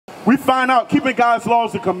we find out keeping God's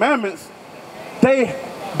laws and commandments,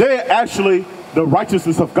 they're actually the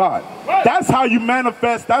righteousness of God. That's how you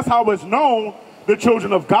manifest, that's how it's known, the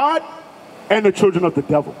children of God and the children of the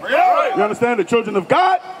devil. You understand? The children of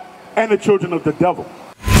God and the children of the devil.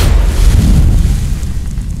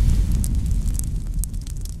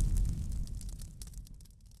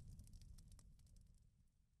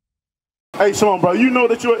 Hey, Sean, bro, you know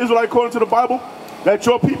that you're an Israelite according to the Bible? That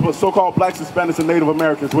your people, so-called blacks, Hispanics, and Native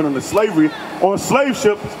Americans, went into slavery on slave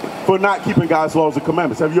ships for not keeping God's laws and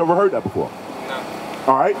commandments. Have you ever heard that before? No.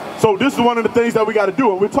 All right. So this is one of the things that we got to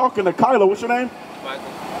do. And we're talking to Kyla. What's your name?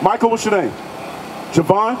 Michael. Michael, what's your name?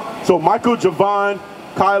 Javon. So Michael, Javon,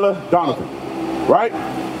 Kyla, Donovan. Right?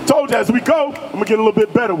 Told you as we go, I'm going to get a little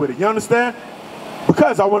bit better with it. You understand?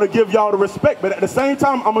 Because I want to give y'all the respect. But at the same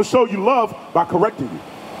time, I'm going to show you love by correcting you.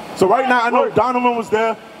 So right now, I know Donovan was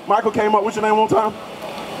there. Michael came up. What's your name one time?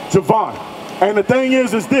 Javon. And the thing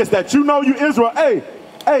is this, that you know you Israel. Hey,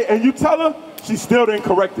 and you tell her, she still didn't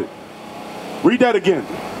correct it. Read that again.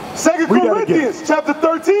 2 Corinthians chapter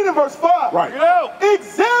 13 and verse 5. Right.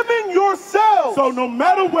 Examine yourselves. So no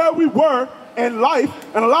matter where we were in life,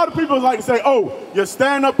 and a lot of people like to say, oh, you're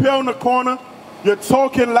standing up here in the corner, you're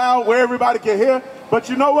talking loud where everybody can hear. But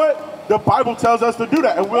you know what? The Bible tells us to do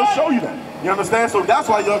that, and we'll show you that. You understand? So that's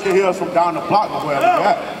why y'all can hear us from down the block or wherever we're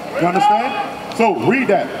at. You understand? So read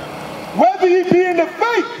that. Whether ye be in the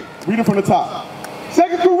faith. Read it from the top. 2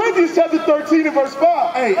 Corinthians chapter 13 and verse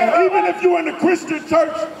 5. Hey, and even if you're in the Christian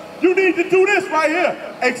church, you need to do this right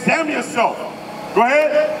here. Examine yourself. Go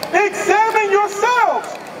ahead. Examine yourselves,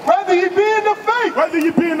 whether you be in the faith. Whether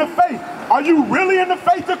you be in the faith. Are you really in the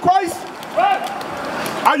faith of Christ?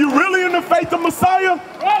 Right. Are you really in the faith of Messiah?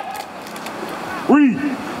 Right. Read.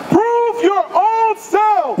 Prove your own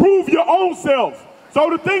self. Prove your own selves. So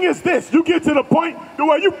the thing is this, you get to the point to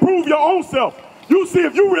where you prove your own self. You see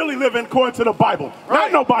if you really live according to the Bible,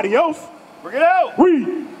 not nobody else. Bring it out.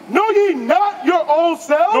 Read. Know ye not your own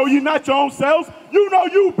selves? Know ye not your own selves? You know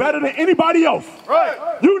you better than anybody else. Right.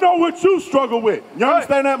 You know what you struggle with. You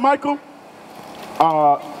understand that, Michael?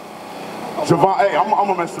 Javon, hey, I'm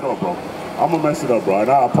gonna mess it up, bro. I'm gonna mess it up, bro, and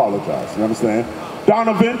I apologize. You understand?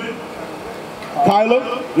 Donovan,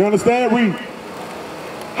 Kyla, you understand? Read.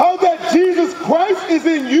 How that Jesus Christ is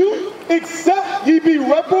in you, except ye be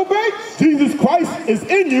reprobates? Jesus Christ is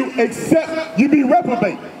in you, except you be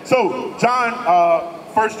reprobate. So, John,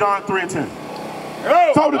 1 John 3 and 10.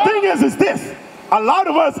 So the thing is this. A lot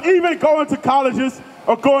of us, even going to colleges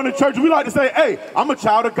or going to church, we like to say, hey, I'm a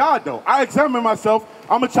child of God, though. I examine myself.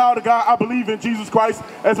 I'm a child of God. I believe in Jesus Christ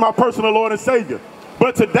as my personal Lord and Savior.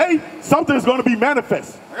 But today, something is going to be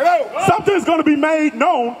manifest. Something is going to be made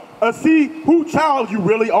known to see who child you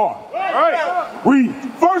really are. Right. Read.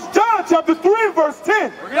 1 John chapter 3 verse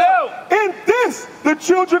 10. In this, the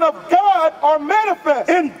children of God are manifest.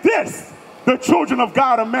 In this, the children of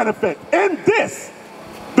God are manifest. In this,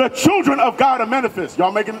 the children of God are manifest.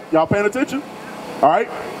 Y'all paying attention? All right.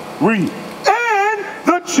 Read. And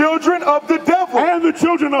the children of the devil. And the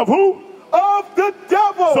children of who? Of the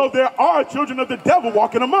devil. So there are children of the devil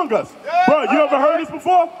walking among us. Bro, you ever heard this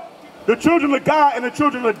before? The children of God and the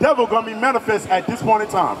children of the devil are going to be manifest at this point in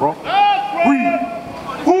time, bro. Read.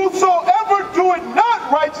 Whosoever doeth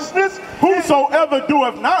not righteousness. Whosoever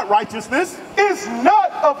doeth not righteousness. Is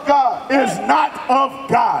not of God. Is not of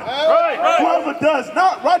God. Whoever does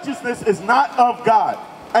not righteousness is not of God.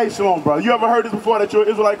 Hey, Shalom, bro. You ever heard this before that you're an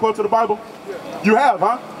Israelite according to the Bible? You have,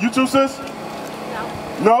 huh? You too, sis?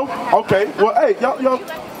 No? Okay. Well, hey,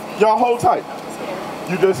 y'all hold tight.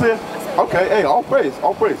 You just here? Okay. Hey, all praise,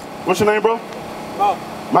 all praise. What's your name, bro?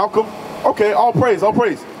 Malcolm. Okay, all praise, all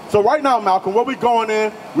praise. So right now, Malcolm, what we going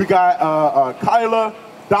in, we got Kyla,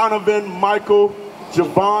 Donovan, Michael,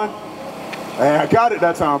 Javon. Hey, I got it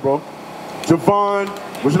that time, bro. Javon,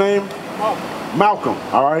 what's your name? Malcolm,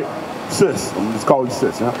 all right? Sis, I'm just calling you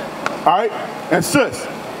sis, yeah? All right? And sis,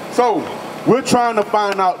 so we're trying to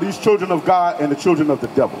find out these children of God and the children of the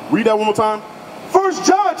devil. Read that one more time. 1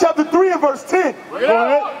 John chapter 3 and verse 10. Go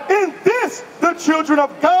ahead. In this, the children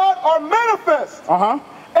of God are manifest.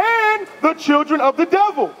 And the children of the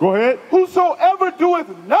devil. Go ahead. Whosoever doeth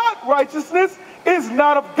not righteousness is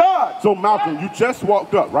not of God. So Malcolm, you just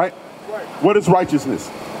walked up, right? Right. What is righteousness?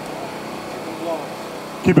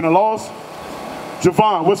 Keeping the laws?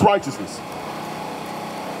 Javon, what's righteousness?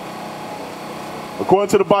 According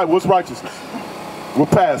to the Bible, what's righteousness? We'll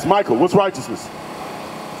pass. Michael, what's righteousness?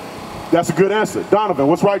 That's a good answer. Donovan,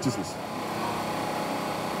 what's righteousness?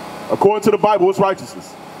 According to the Bible, what's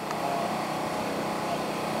righteousness?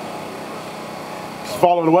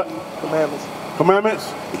 Following what? Commandments.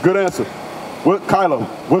 Commandments? Good answer. What, Kylo,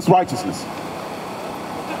 what's righteousness?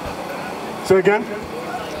 Say again?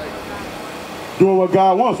 Doing what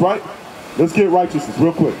God wants, right? Let's get righteousness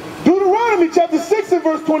real quick. Deuteronomy chapter 6 and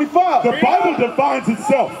verse 25. The Bible defines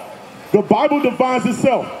itself. The Bible defines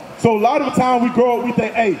itself. So a lot of the time we grow up, we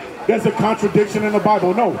think, hey, there's a contradiction in the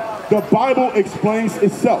Bible. No, the Bible explains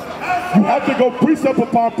itself. You have to go precept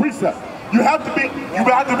upon precept. You have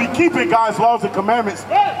to be keeping God's laws and commandments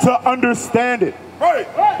to understand it.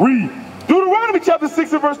 Read. Deuteronomy chapter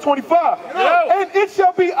 6 and verse 25. And it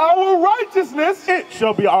shall be our righteousness. It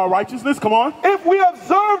shall be our righteousness. Come on. If we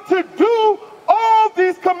observe to do all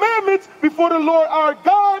these commandments before the Lord our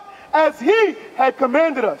God as he had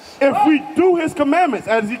commanded us. If we do his commandments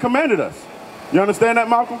as he commanded us. You understand that,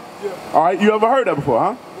 Malcolm? Yeah. All right, you ever heard that before,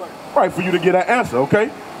 huh? Right, for you to get that answer, okay?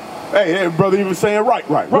 Hey, brother, even saying right.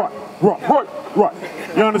 You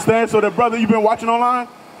understand? So that brother you've been watching online?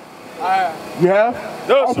 You have?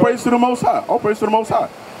 All praise to the Most High. All praise to the Most High.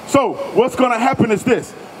 So what's going to happen is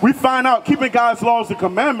this. We find out keeping God's laws and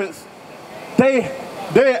commandments,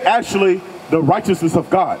 they're actually the righteousness of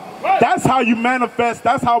God. That's how you manifest,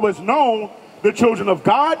 that's how it's known, the children of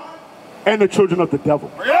God and the children of the devil.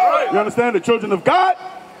 You understand? The children of God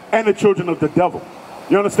and the children of the devil.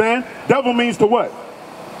 You understand? Devil means to what?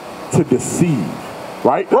 To deceive.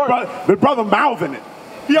 Right? The brother mouthing it.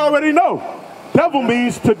 He already know. Devil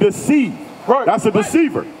means to deceive. That's a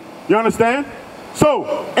deceiver. You understand? So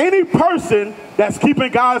any person that's keeping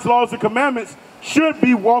God's laws and commandments should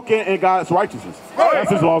be walking in God's righteousness. That's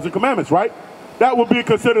his laws and commandments, right? That would be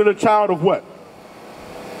considered a child of what?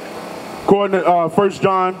 According to 1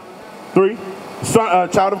 John 3,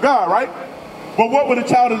 child of God, right? But what would a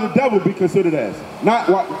child of the devil be considered as?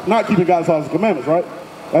 Not keeping God's laws and commandments, right?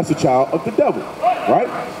 That's a child of the devil, right?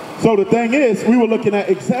 So the thing is, we were looking at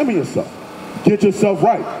examine yourself. Get yourself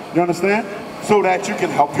right. You understand? So that you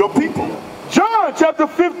can help your people. John chapter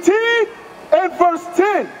 15 and verse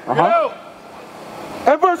 10.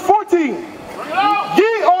 And verse 14.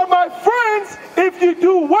 Ye are my friends if you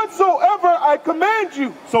do whatsoever I command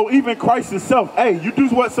you. So even Christ himself, hey, you do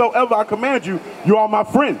whatsoever I command you, you are my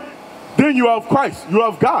friend. Then you are of Christ, you are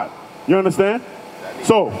of God. You understand?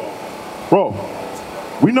 So, bro,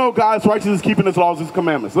 we know God's righteousness is keeping his laws and his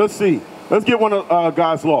commandments. Let's see. Let's get one of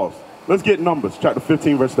God's laws. Let's get Numbers chapter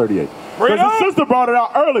 15, verse 38. Because the sister brought it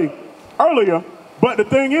out earlier, but the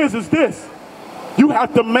thing is this. You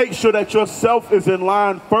have to make sure that yourself is in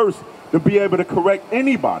line first to be able to correct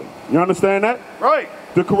anybody. You understand that? Right.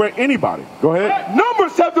 To correct anybody. Go ahead.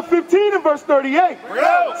 Numbers chapter 15 and verse 38.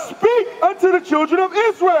 Speak unto the children of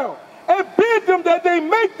Israel and bid them that they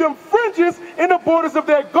make them fringes in the borders of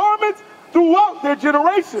their garments throughout their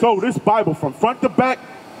generations. So this Bible from front to back,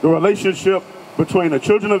 the relationship between the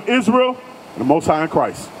children of Israel and the Most High in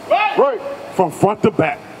Christ. Right. From front to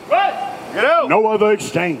back. No other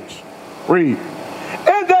exchange. Read.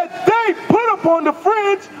 And that they put upon the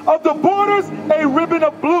fringe of the borders a ribbon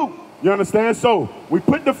of blue. You understand? So we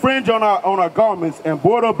put the fringe on our garments and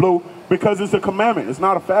border blue because it's a commandment. It's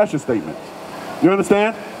not a fashion statement. You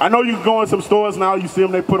understand? I know you can go in some stores now, you see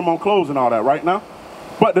them, they put them on clothes and all that right now.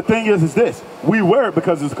 But the thing is this. We wear it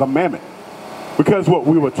because it's a commandment. Because what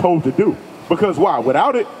we were told to do. Because why?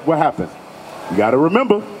 Without it, what happens? You got to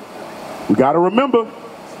remember. We got to remember.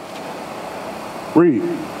 Read.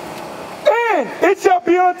 And it shall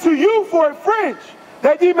be unto you for a fringe,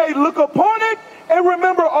 that ye may look upon it and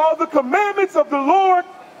remember all the commandments of the Lord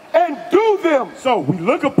and do them. So we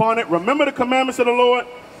look upon it, remember the commandments of the Lord,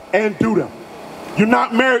 and do them. You're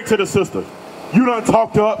not married to the sister. You done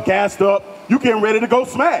talked up, gassed up. You getting ready to go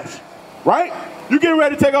smash, right? You getting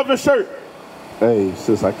ready to take off your shirt. Hey,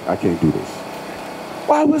 sis, I can't do this.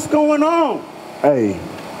 Why, what's going on? Hey,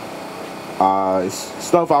 it's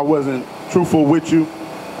stuff I wasn't truthful with you.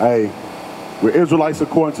 Hey, we're Israelites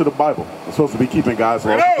according to the Bible. We're supposed to be keeping God's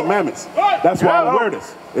laws and commandments. That's why I wear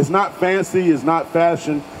this. It's not fancy, it's not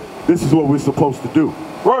fashion. This is what we're supposed to do.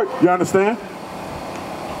 Right. You understand?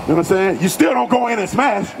 You understand? You still don't go in and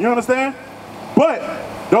smash. You understand? But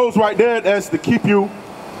those right there, that's to keep you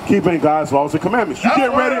keeping God's laws and commandments. You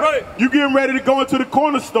getting ready to go into the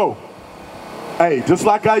corner store. Hey, just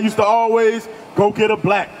like I used to always go get a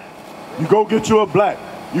black. You go get you a black.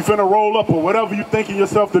 You finna roll up or whatever you thinking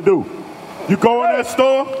yourself to do. You go in that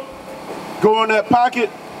store, go in that pocket.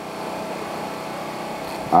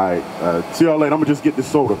 All right, see y'all later. I'm gonna just get this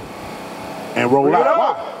soda and roll out.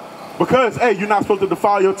 Why? Because, hey, you're not supposed to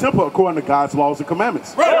defile your temple according to God's laws and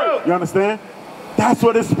commandments. Right. You understand? That's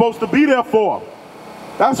what it's supposed to be there for.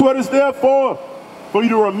 That's what it's there for you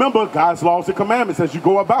to remember God's laws and commandments as you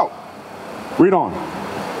go about. Read on.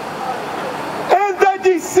 And that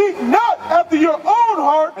ye seek not after your own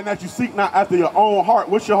heart. And that you seek not after your own heart.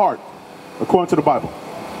 What's your heart? According to the Bible.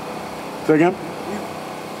 Say again?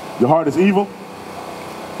 Your heart is evil?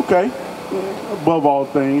 Okay. Above all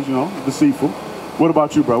things, you know, deceitful. What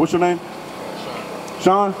about you, bro? What's your name?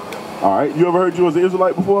 Sean? All right. You ever heard you was an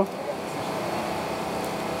Israelite before?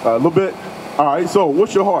 A little bit? All right. So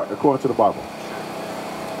what's your heart according to the Bible?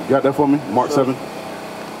 You got that for me? Mark 7.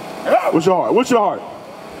 What's your heart? What's your heart?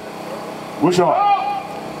 What's your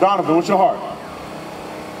heart? Donovan, what's your heart?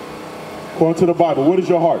 According to the Bible, what is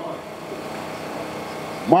your heart?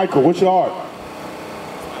 Michael, what's your heart?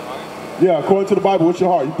 Yeah, according to the Bible, what's your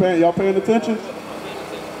heart? Y'all paying attention?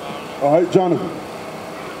 All right, Jonathan.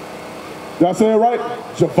 Did I say it right?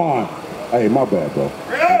 Javon. Hey, my bad, bro.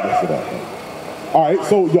 All right,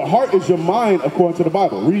 so your heart is your mind according to the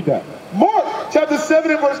Bible. Read that. Mark chapter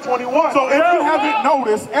 7 and verse 21. So if you haven't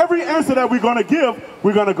noticed, every answer that we're going to give,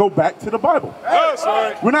 we're going to go back to the Bible.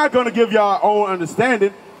 We're not going to give you our own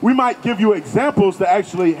understanding. We might give you examples to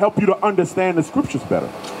actually help you to understand the scriptures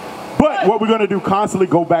better. But what we're going to do, constantly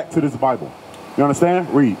go back to this Bible. You understand?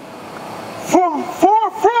 Read. For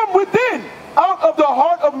from within, out of the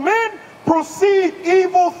heart of men, proceed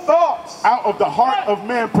evil thoughts. Out of the heart of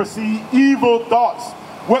man proceed evil thoughts.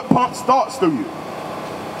 What pumps thoughts through you?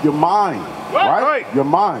 Your mind, right? Your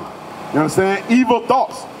mind. You understand? Evil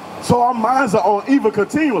thoughts. So our minds are on evil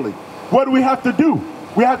continually. What do we have to do?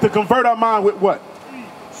 We have to convert our mind with what?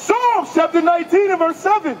 Psalms chapter 19 and verse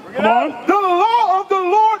 7. Come on. The law of the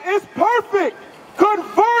Lord is perfect,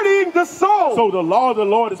 converting the soul. So the law of the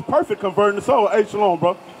Lord is perfect, converting the soul. Hey, shalom,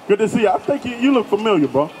 bro. Good to see you. I think you look familiar,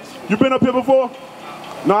 bro. You been up here before?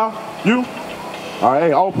 Nah? You? All right,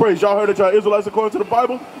 hey, all praise. Y'all heard that y'all Israelites according to the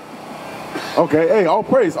Bible? Okay, hey, all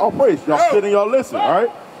praise, all praise. Y'all sit and y'all listen, all right?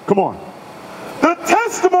 Come on. The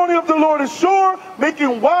testimony of the Lord is sure,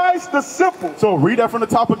 making wise the simple. So read that from the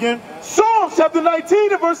top again. Psalms chapter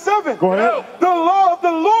 19 and verse 7. Go ahead. The law of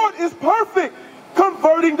the Lord is perfect,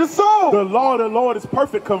 converting the soul. The law of the Lord is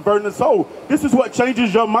perfect, converting the soul. This is what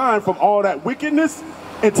changes your mind from all that wickedness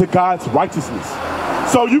into God's righteousness.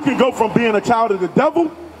 So you can go from being a child of the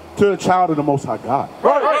devil to a child of the Most High God.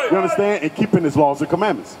 You understand? And keeping His laws and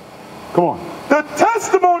commandments. Come on. The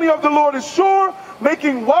testimony of the Lord is sure,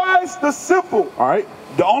 making wise the simple. All right.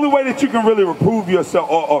 The only way that you can really reprove yourself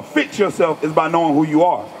or fix yourself is by knowing who you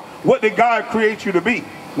are. What did God create you to be?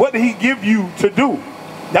 What did He give you to do?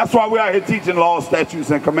 That's why we're out here teaching laws, statutes,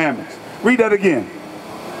 and commandments. Read that again.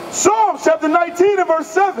 Psalms chapter 19 and verse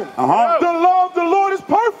 7. The law of the Lord is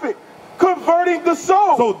perfect, converting the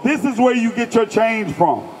soul. So this is where you get your change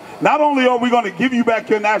from. Not only are we going to give you back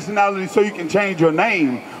your nationality so you can change your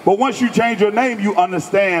name, but once you change your name, you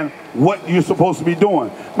understand what you're supposed to be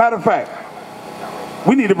doing. Matter of fact,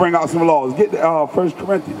 we need to bring out some laws. Get 1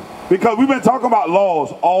 Corinthians. Because we've been talking about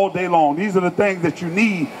laws all day long. These are the things that you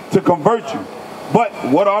need to convert you. But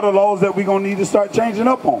what are the laws that we're going to need to start changing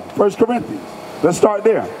up on? 1 Corinthians. Let's start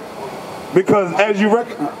there. Because as you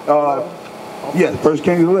reckon, yes, 1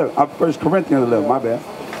 Corinthians 11, my bad.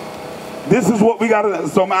 This is what we got to,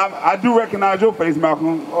 so I do recognize your face,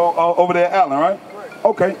 Malcolm, over there, Alan, right?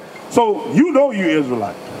 Okay. So you know you're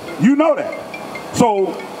Israelite. You know that. So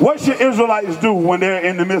what should Israelites do when they're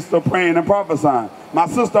in the midst of praying and prophesying? My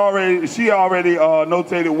sister already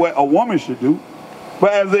notated what a woman should do.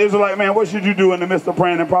 But as an Israelite man, what should you do in the midst of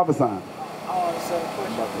praying and prophesying?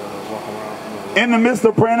 In the midst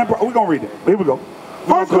of praying and prophesying, we're going to read it. Here we go.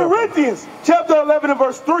 1 Corinthians chapter 11 and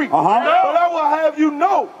verse 3. But I will have you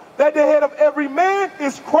know that the head of every man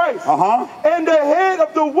is Christ. And the head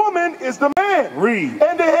of the woman is the man. Read.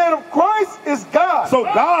 And the head of Christ is God. So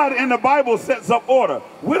God in the Bible sets up order.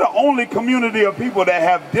 We're the only community of people that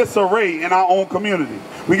have disarray in our own community.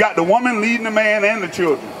 We got the woman leading the man and the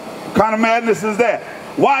children. What kind of madness is that?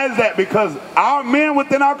 Why is that? Because our men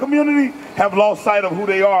within our community have lost sight of who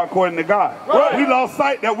they are according to God. We lost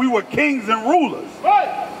sight that we were kings and rulers.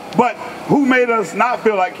 But who made us not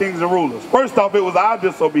feel like kings and rulers? First off, it was our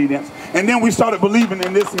disobedience. And then we started believing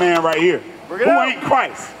in this man right here, who ain't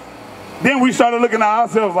Christ. Then we started looking at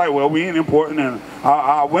ourselves like, well, we ain't important, and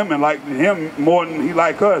our women like him more than he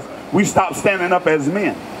like us. We stopped standing up as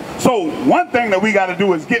men. So one thing that we got to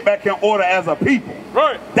do is get back in order as a people.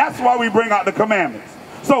 That's why we bring out the commandments.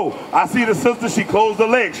 So I see the sister, she closed her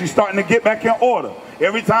legs. She's starting to get back in order.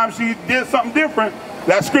 Every time she did something different,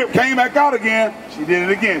 that script came back out again. She did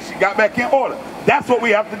it again. She got back in order. That's what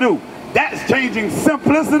we have to do. That's changing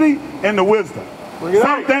simplicity into wisdom.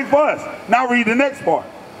 Same thing for us. Now read the next part.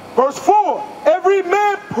 Verse 4. Every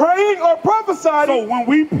man praying or prophesying. So when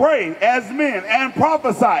we pray as men and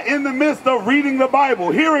prophesy in the midst of reading the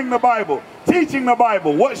Bible, hearing the Bible, teaching the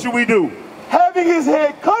Bible, what should we do? Having his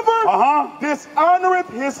head covered, dishonoreth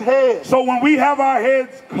his head. So when we have our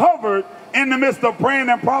heads covered, in the midst of praying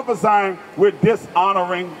and prophesying, we're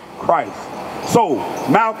dishonoring Christ. So,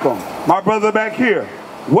 Malcolm, my brother back here,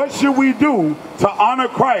 what should we do to honor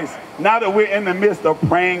Christ now that we're in the midst of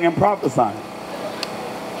praying and prophesying?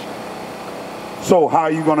 So, how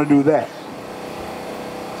are you going to do that?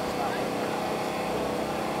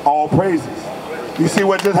 All praises. You see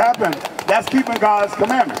what just happened? That's keeping God's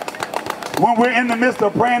commandments. When we're in the midst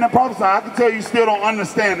of praying and prophesying, I can tell you still don't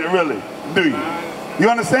understand it really, do you? You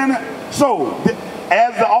understand it? So,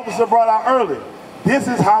 as the officer brought out earlier, this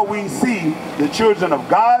is how we see the children of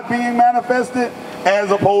God being manifested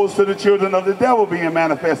as opposed to the children of the devil being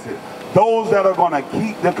manifested. Those that are going to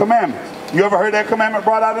keep the commandments. You ever heard that commandment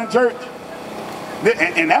brought out in church?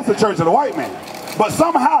 And that's the church of the white man. But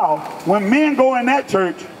somehow, when men go in that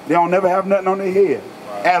church, they don't never have nothing on their head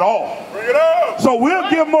at all. Bring it up. So we'll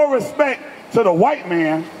give more respect to the white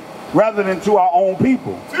man rather than to our own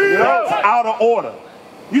people. That's out of order.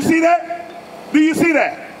 You see that? Do you see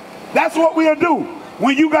that? That's what we'll do.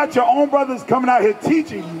 When you got your own brothers coming out here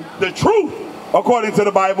teaching you the truth according to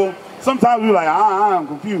the Bible, sometimes we're like, I'm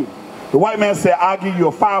confused. The white man said, I'll give you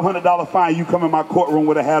a $500 fine. You come in my courtroom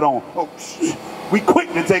with a hat on. Oh, we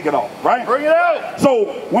quick to take it off, right? Bring it out. So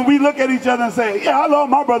when we look at each other and say, yeah, I love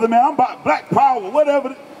my brother, man. I'm about black power,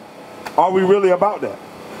 whatever. Are we really about that?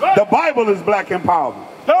 Right. The Bible is black empowerment.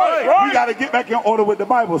 Right. We got to get back in order with the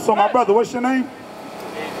Bible. So my brother, what's your name?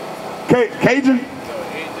 Cajun?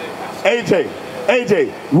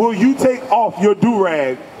 AJ, will you take off your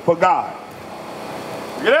do-rag for God?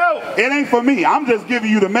 Get out. It ain't for me. I'm just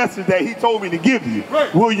giving you the message that he told me to give you.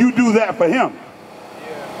 Right. Will you do that for him?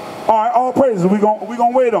 Yeah. All right, all praises. We're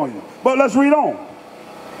gonna wait on you. But let's read on.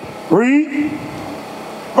 Read.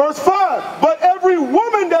 Verse 5. But every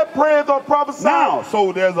woman that prayeth or prophesies. Now,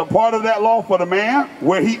 so there's a part of that law for the man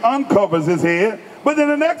where he uncovers his head. But then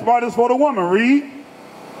the next part is for the woman. Read.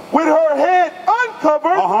 With her head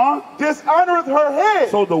uncovered, dishonoreth her head.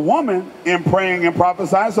 So the woman in praying and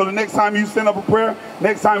prophesying, so the next time you send up a prayer,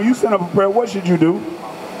 what should you do?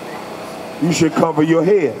 You should cover your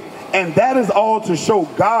head. And that is all to show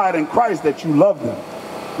God and Christ that you love them.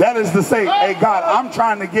 That is to say, hey God, I'm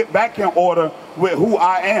trying to get back in order with who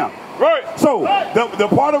I am. Right. So the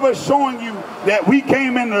part of us showing you that we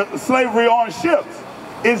came into slavery on ships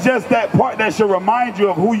is just that part that should remind you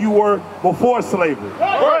of who you were before slavery.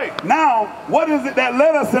 Right. Now, what is it that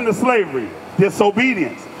led us into slavery?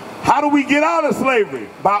 Disobedience. How do we get out of slavery?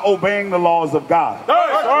 By obeying the laws of God.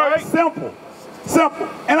 Right. Simple. Simple.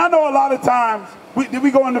 And I know a lot of times, did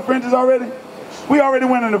we go in the fringes already? We already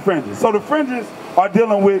went in the fringes. So the fringes are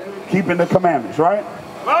dealing with keeping the commandments, right?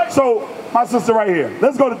 Right. So, my sister right here,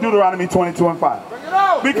 let's go to Deuteronomy 22 and 5. Bring it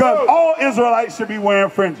out. Because all Israelites should be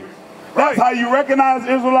wearing fringes. That's how you recognize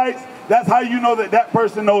Israelites. That's how you know that that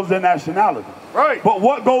person knows their nationality. Right. But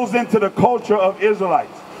what goes into the culture of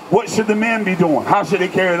Israelites? What should the men be doing? How should they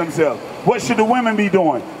carry themselves? What should the women be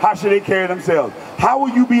doing? How should they carry themselves? How will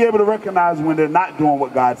you be able to recognize when they're not doing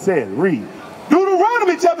what God said? Read.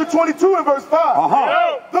 Deuteronomy chapter 22 and verse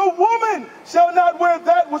 5. The woman shall not wear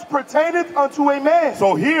that which pertaineth unto a man.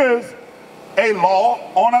 So here's a law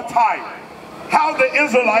on attire. How the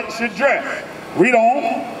Israelites should dress. Read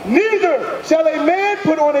on. Neither shall a man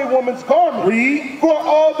put on a woman's garment. Read. For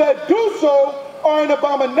all that do so are an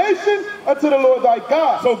abomination unto the Lord thy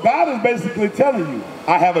God. So God is basically telling you,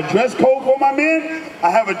 I have a dress code for my men,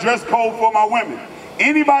 I have a dress code for my women.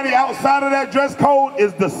 Anybody outside of that dress code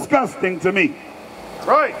is disgusting to me.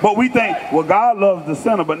 Right. But we think, well, God loves the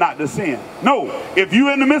sinner but not the sin. No, if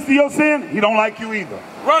you're in the midst of your sin, he don't like you either.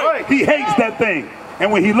 Right. He hates that thing.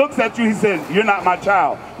 And when he looks at you, he says, you're not my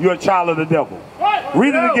child. You're a child of the devil. Right.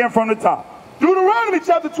 Read it again from the top. Deuteronomy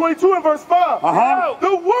chapter 22 and verse 5.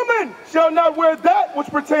 The woman shall not wear that which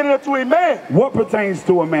pertaineth unto a man. What pertains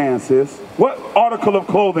to a man, sis? What article of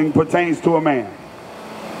clothing pertains to a man?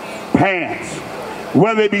 Pants.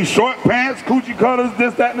 Whether it be short pants, coochie cutters,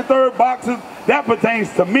 this, that, and the third, boxes, that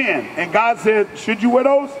pertains to men. And God said, should you wear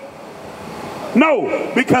those?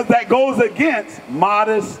 No, because that goes against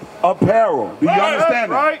modest apparel. Do you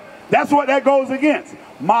understand that? Right. That's what that goes against.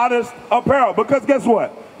 Modest apparel. Because guess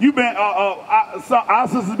what? You've been, our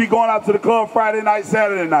sisters be going out to the club Friday night,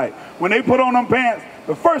 Saturday night. When they put on them pants,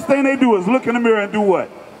 the first thing they do is look in the mirror and do what?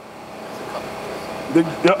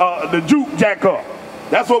 The juke jack up.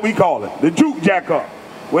 That's what we call it. The juke jack up.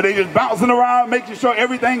 Where they just bouncing around, making sure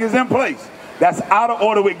everything is in place. That's out of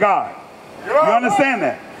order with God. You understand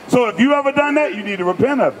that? So if you ever done that, you need to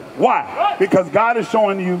repent of it. Why? Because God is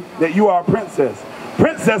showing you that you are a princess.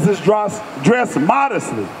 Princesses dress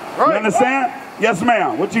modestly. You understand? Yes,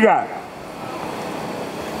 ma'am. What you got?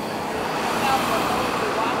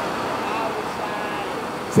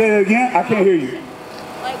 Say it again. I can't hear you.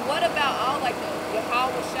 Like, what about all, like, the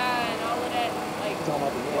Yahweh Shai and all of that? Like,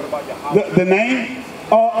 what about Yahweh? The name?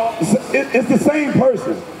 It's the same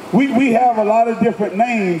person. We have a lot of different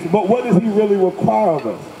names, but what does he really require of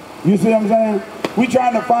us? You see what I'm saying? We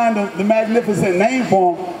trying to find the magnificent name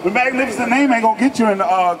for him. The magnificent name ain't gonna get you in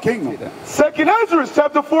the kingdom. 2nd Ezra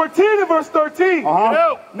chapter 14 and verse 13.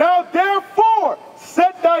 Now therefore,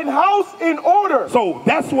 set thine house in order. So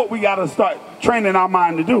that's what we gotta start training our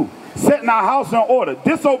mind to do. Setting our house in order.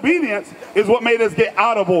 Disobedience is what made us get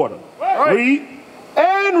out of order. Right. Read.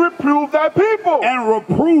 And reprove thy people. And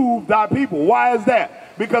reprove thy people. Why is that?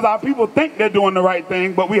 Because our people think they're doing the right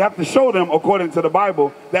thing, but we have to show them, according to the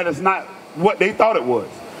Bible, that it's not what they thought it was.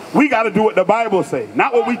 We got to do what the Bible say,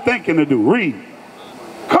 not what we thinking to do. Read.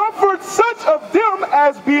 Comfort such of them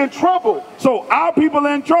as be in trouble. So our people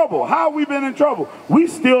are in trouble. How have we been in trouble? We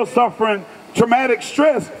still suffering traumatic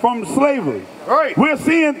stress from slavery. Right. We're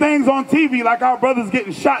seeing things on TV like our brothers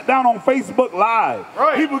getting shot down on Facebook Live.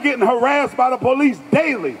 Right. People getting harassed by the police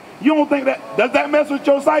daily. You don't think that, does that mess with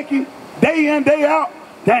your psyche? Day in, day out?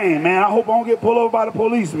 Dang, man, I hope I don't get pulled over by the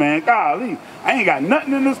police, man. Golly, I ain't got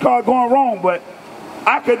nothing in this car going wrong, but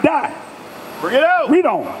I could die. Bring it out. Read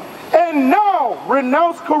on. And now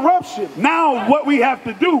renounce corruption. Now what we have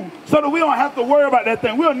to do so that we don't have to worry about that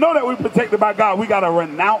thing. We'll know that we're protected by God. We got to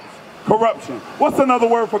renounce corruption. What's another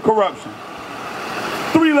word for corruption?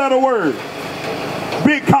 3-letter word.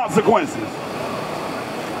 Big consequences.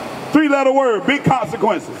 3-letter word. Big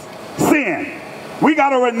consequences. Sin. We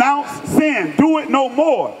got to renounce sin. Do it no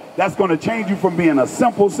more. That's going to change you from being a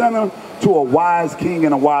simple sinner to a wise king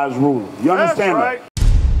and a wise ruler. You understand that?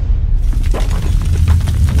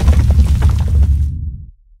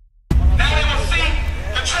 Now they will see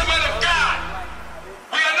the true men of God.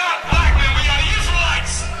 We are not black men, we are the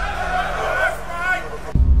Israelites.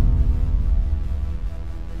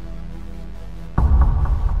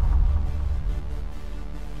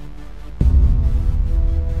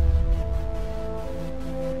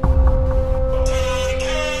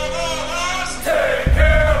 Take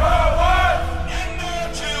care of us. And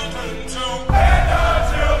our children too.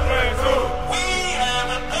 We have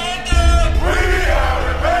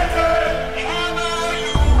repented.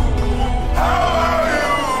 How are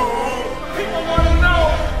you? People want to know,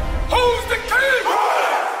 who's the king?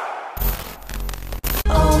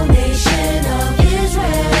 O nation of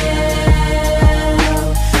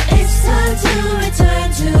Israel, it's time to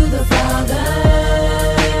return to the Father.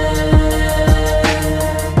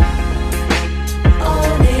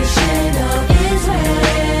 O nation of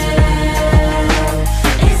Israel,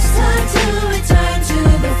 it's time to return to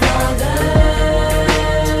the Father.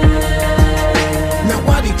 Now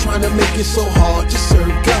why they trying to make it so hard to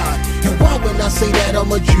serve God? And why when I say that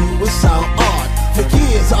I'm a Jew, it sound odd? For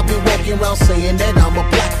years I've been walking around saying that I'm a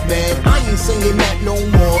black man. I ain't saying that no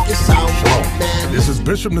more, it sound wrong, man. This is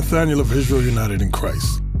Bishop Nathaniel of Israel United in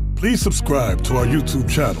Christ. Please subscribe to our YouTube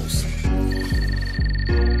channels.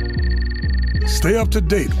 Stay up to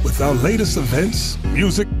date with our latest events,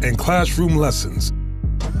 music, and classroom lessons.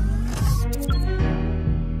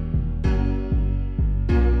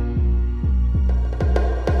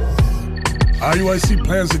 IUIC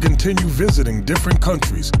plans to continue visiting different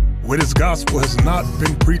countries where this gospel has not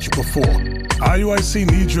been preached before. IUIC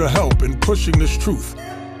needs your help in pushing this truth.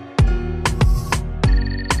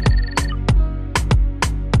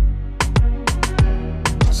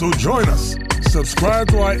 So join us. Subscribe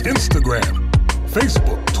to our Instagram,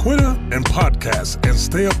 Facebook, Twitter, and podcasts, and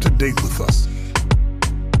stay up to date with us.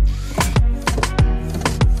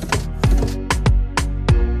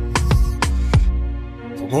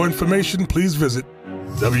 For more information, please visit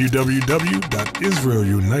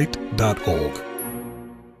www.israelunite.org.